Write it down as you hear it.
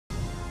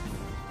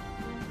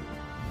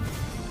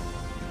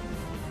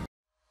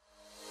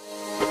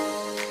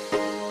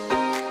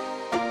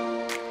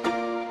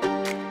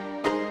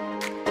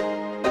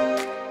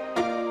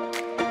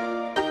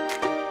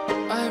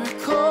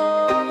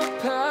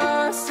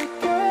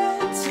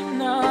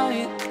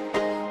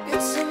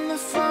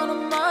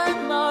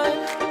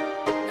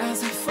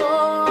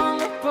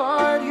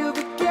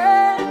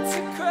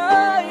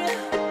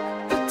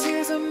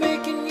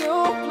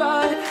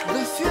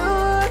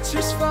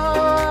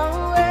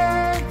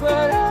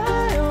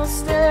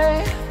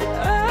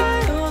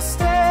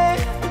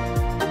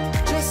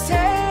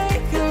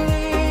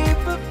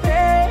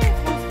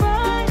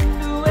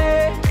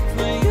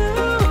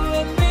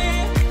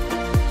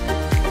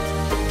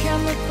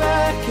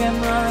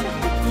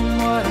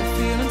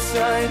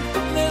inside.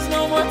 There's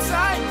no more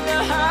time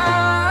to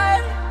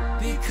hide,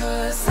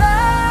 because I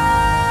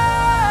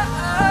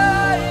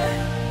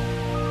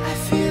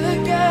feel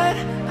again,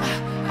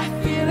 I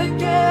feel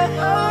again.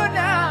 Oh,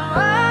 now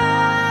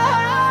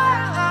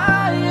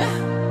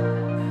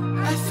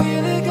I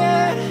feel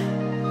again.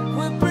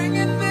 We're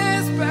bringing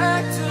this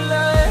back to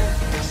life.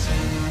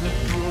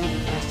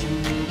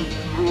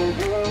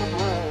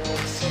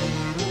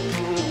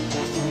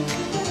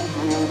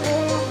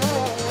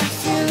 I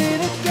feel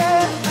it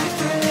again, I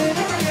feel it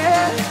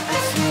again, I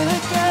feel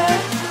again.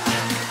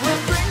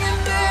 We're bringing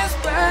this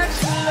back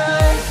to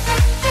life.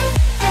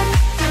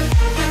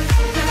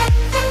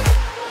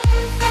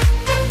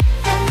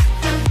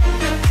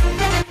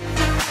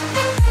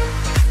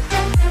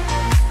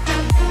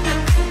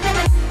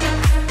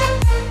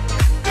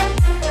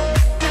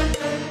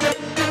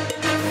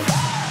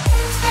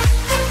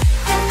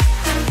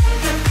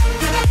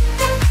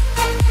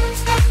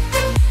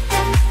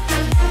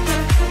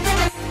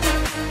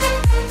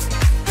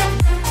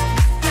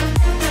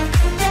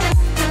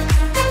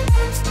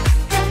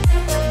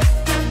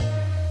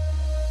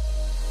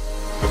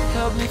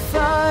 Help me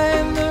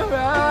find the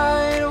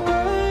right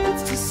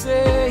words to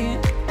say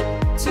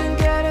to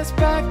get us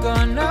back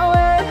on our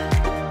way.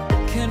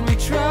 Can we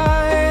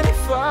try to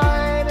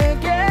fight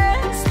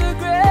against the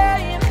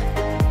grain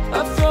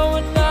of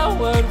throwing out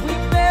what we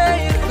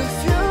made? The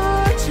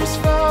future's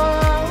far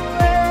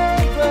away,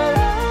 but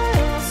I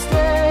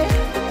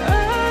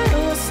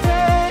will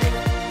stay,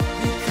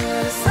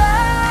 because I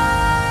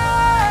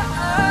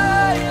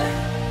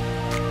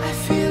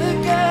feel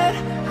again,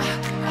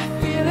 I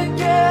feel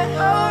again.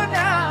 Oh,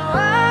 now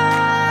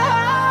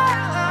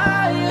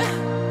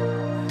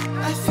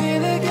I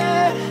feel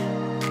again.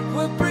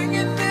 We're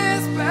bringing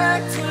this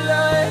back to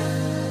life.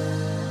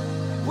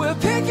 We're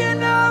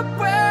picking up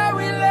where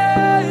we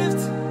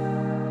left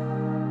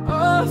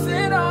off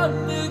and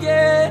on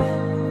again.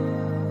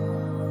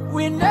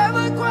 We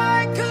never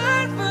quite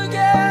could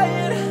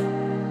forget,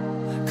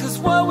 'cause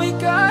what we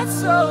got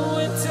so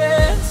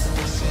intense.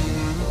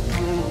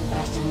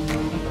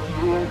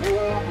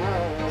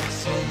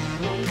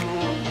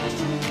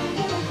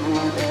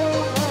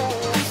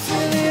 I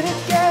feel it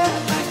again,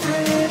 I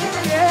feel it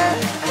again,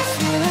 I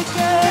feel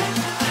again.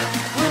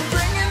 We're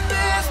bringing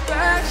this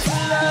back to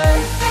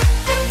life.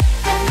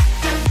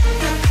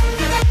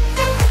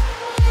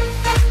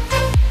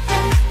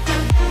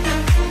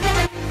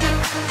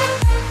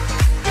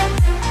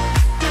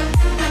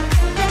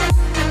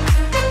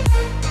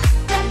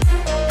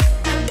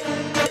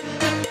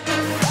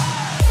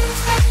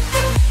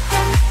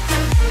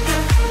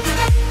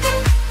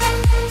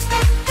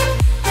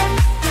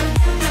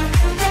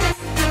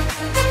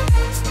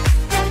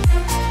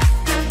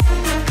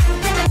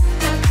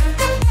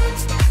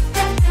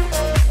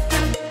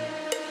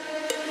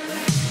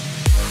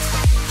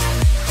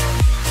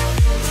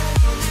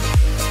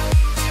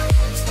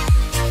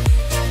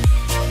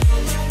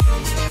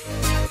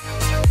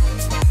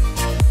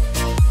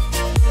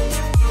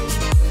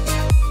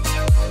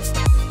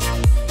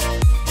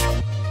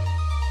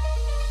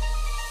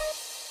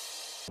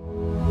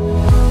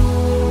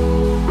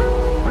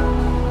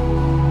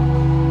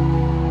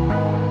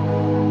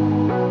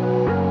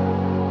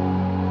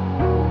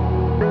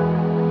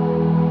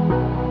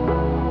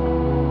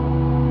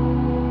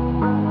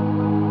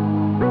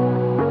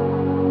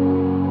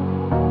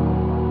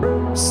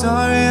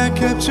 Sorry I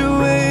kept you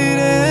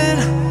waiting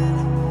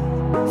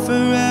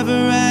forever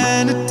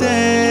and a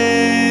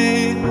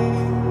day,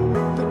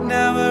 but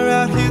now we're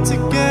out here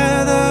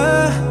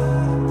together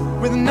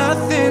with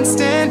nothing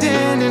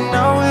standing in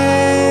our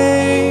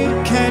way.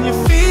 Can you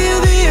feel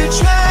the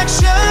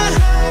attraction?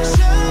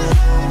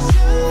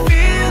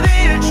 Feel the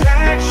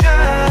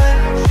attraction.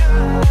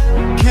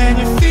 Can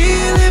you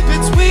feel it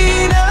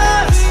between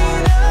us?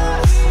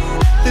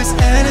 This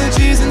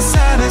energy's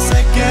inside us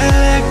like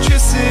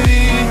electricity.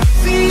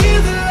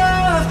 Feel the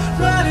love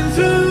running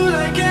through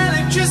like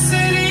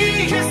electricity.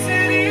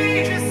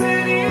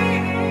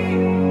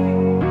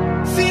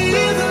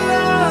 Feel the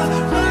love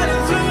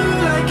running through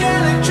like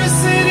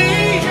electricity.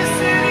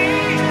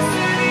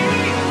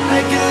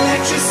 Like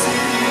electricity.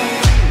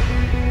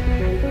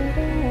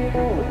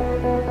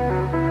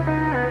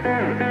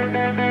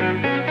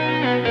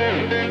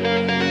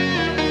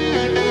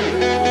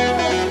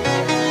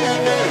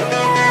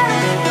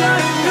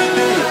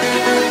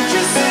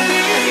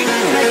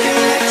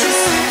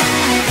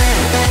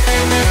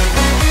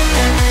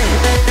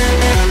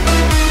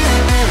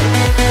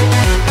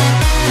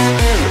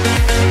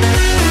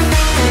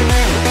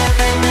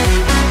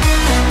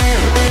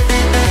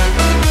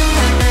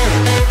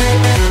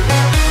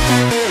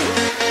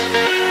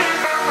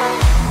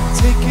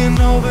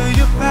 Over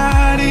your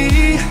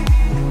body,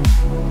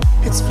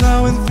 it's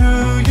flowing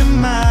through your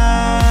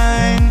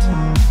mind.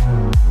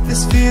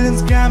 This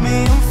feeling's got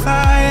me on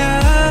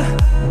fire.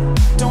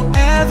 Don't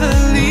ever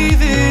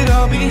leave it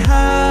all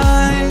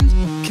behind.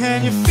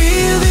 Can you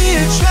feel the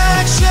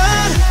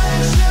attraction?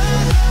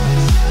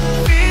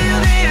 Feel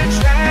the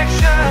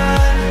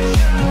attraction.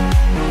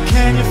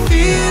 Can you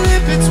feel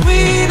it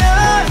between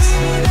us?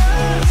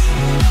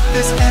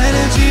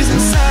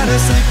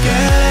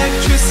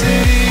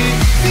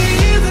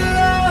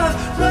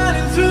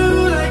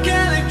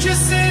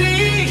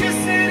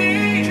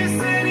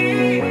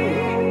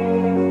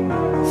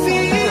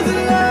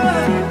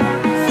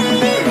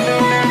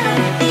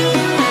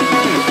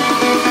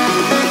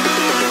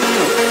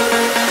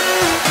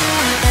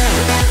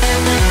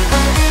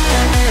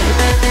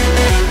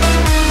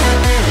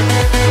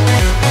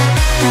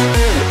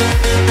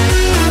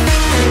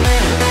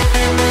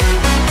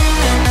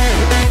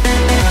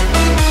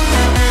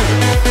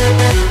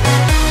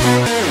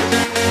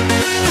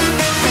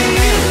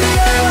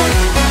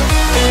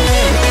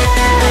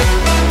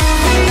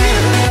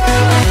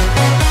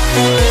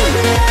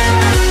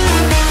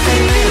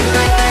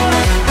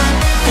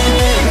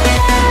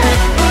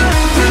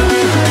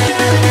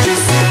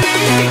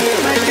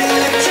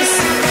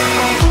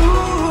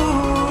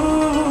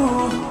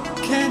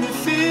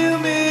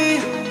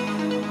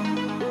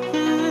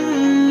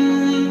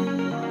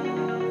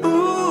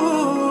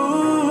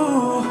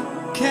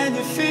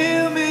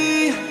 feel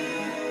me?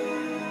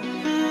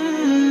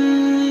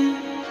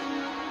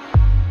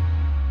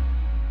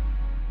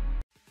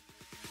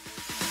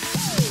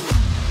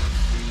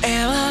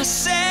 Am I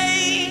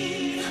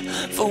sane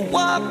for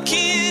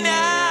walking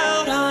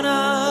out on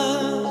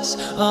us?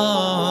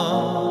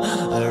 Oh,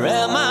 or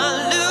am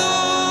I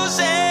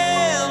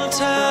losing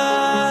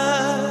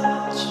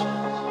touch?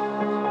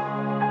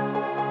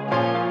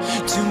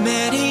 Too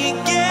many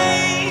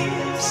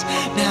games,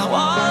 now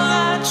all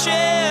our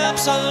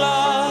chips are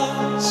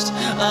lost.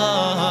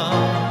 Oh,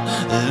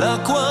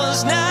 luck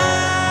was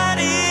not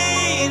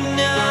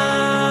enough.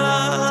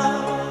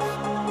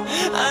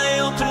 I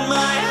opened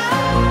my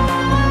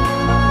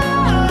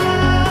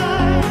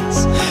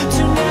eyes.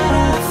 Tonight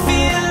I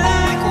feel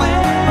like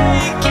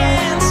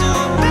waking to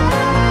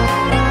life.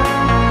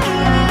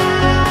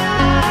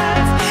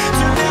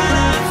 Tonight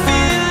I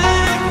feel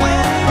like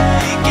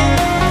waking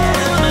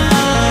up.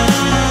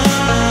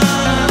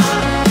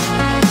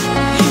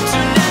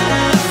 Tonight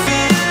I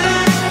feel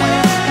like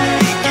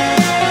waking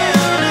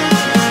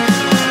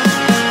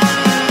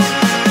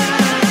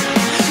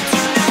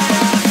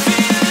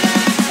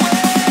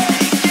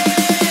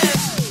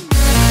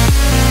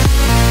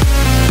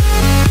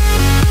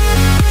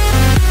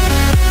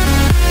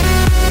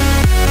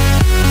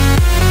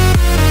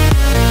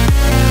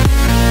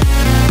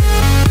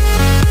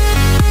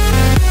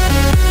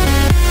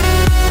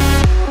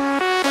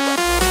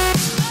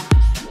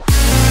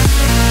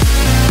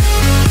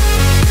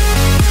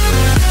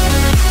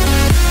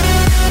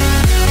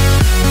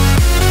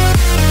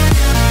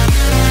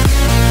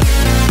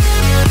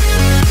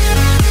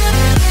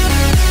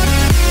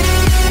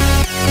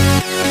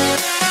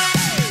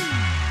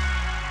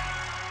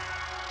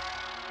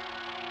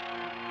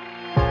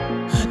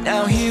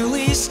Now here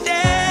we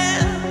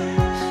stand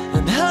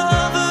and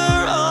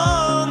hover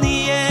on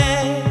the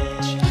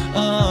edge.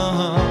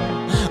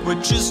 Oh,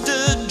 we're just a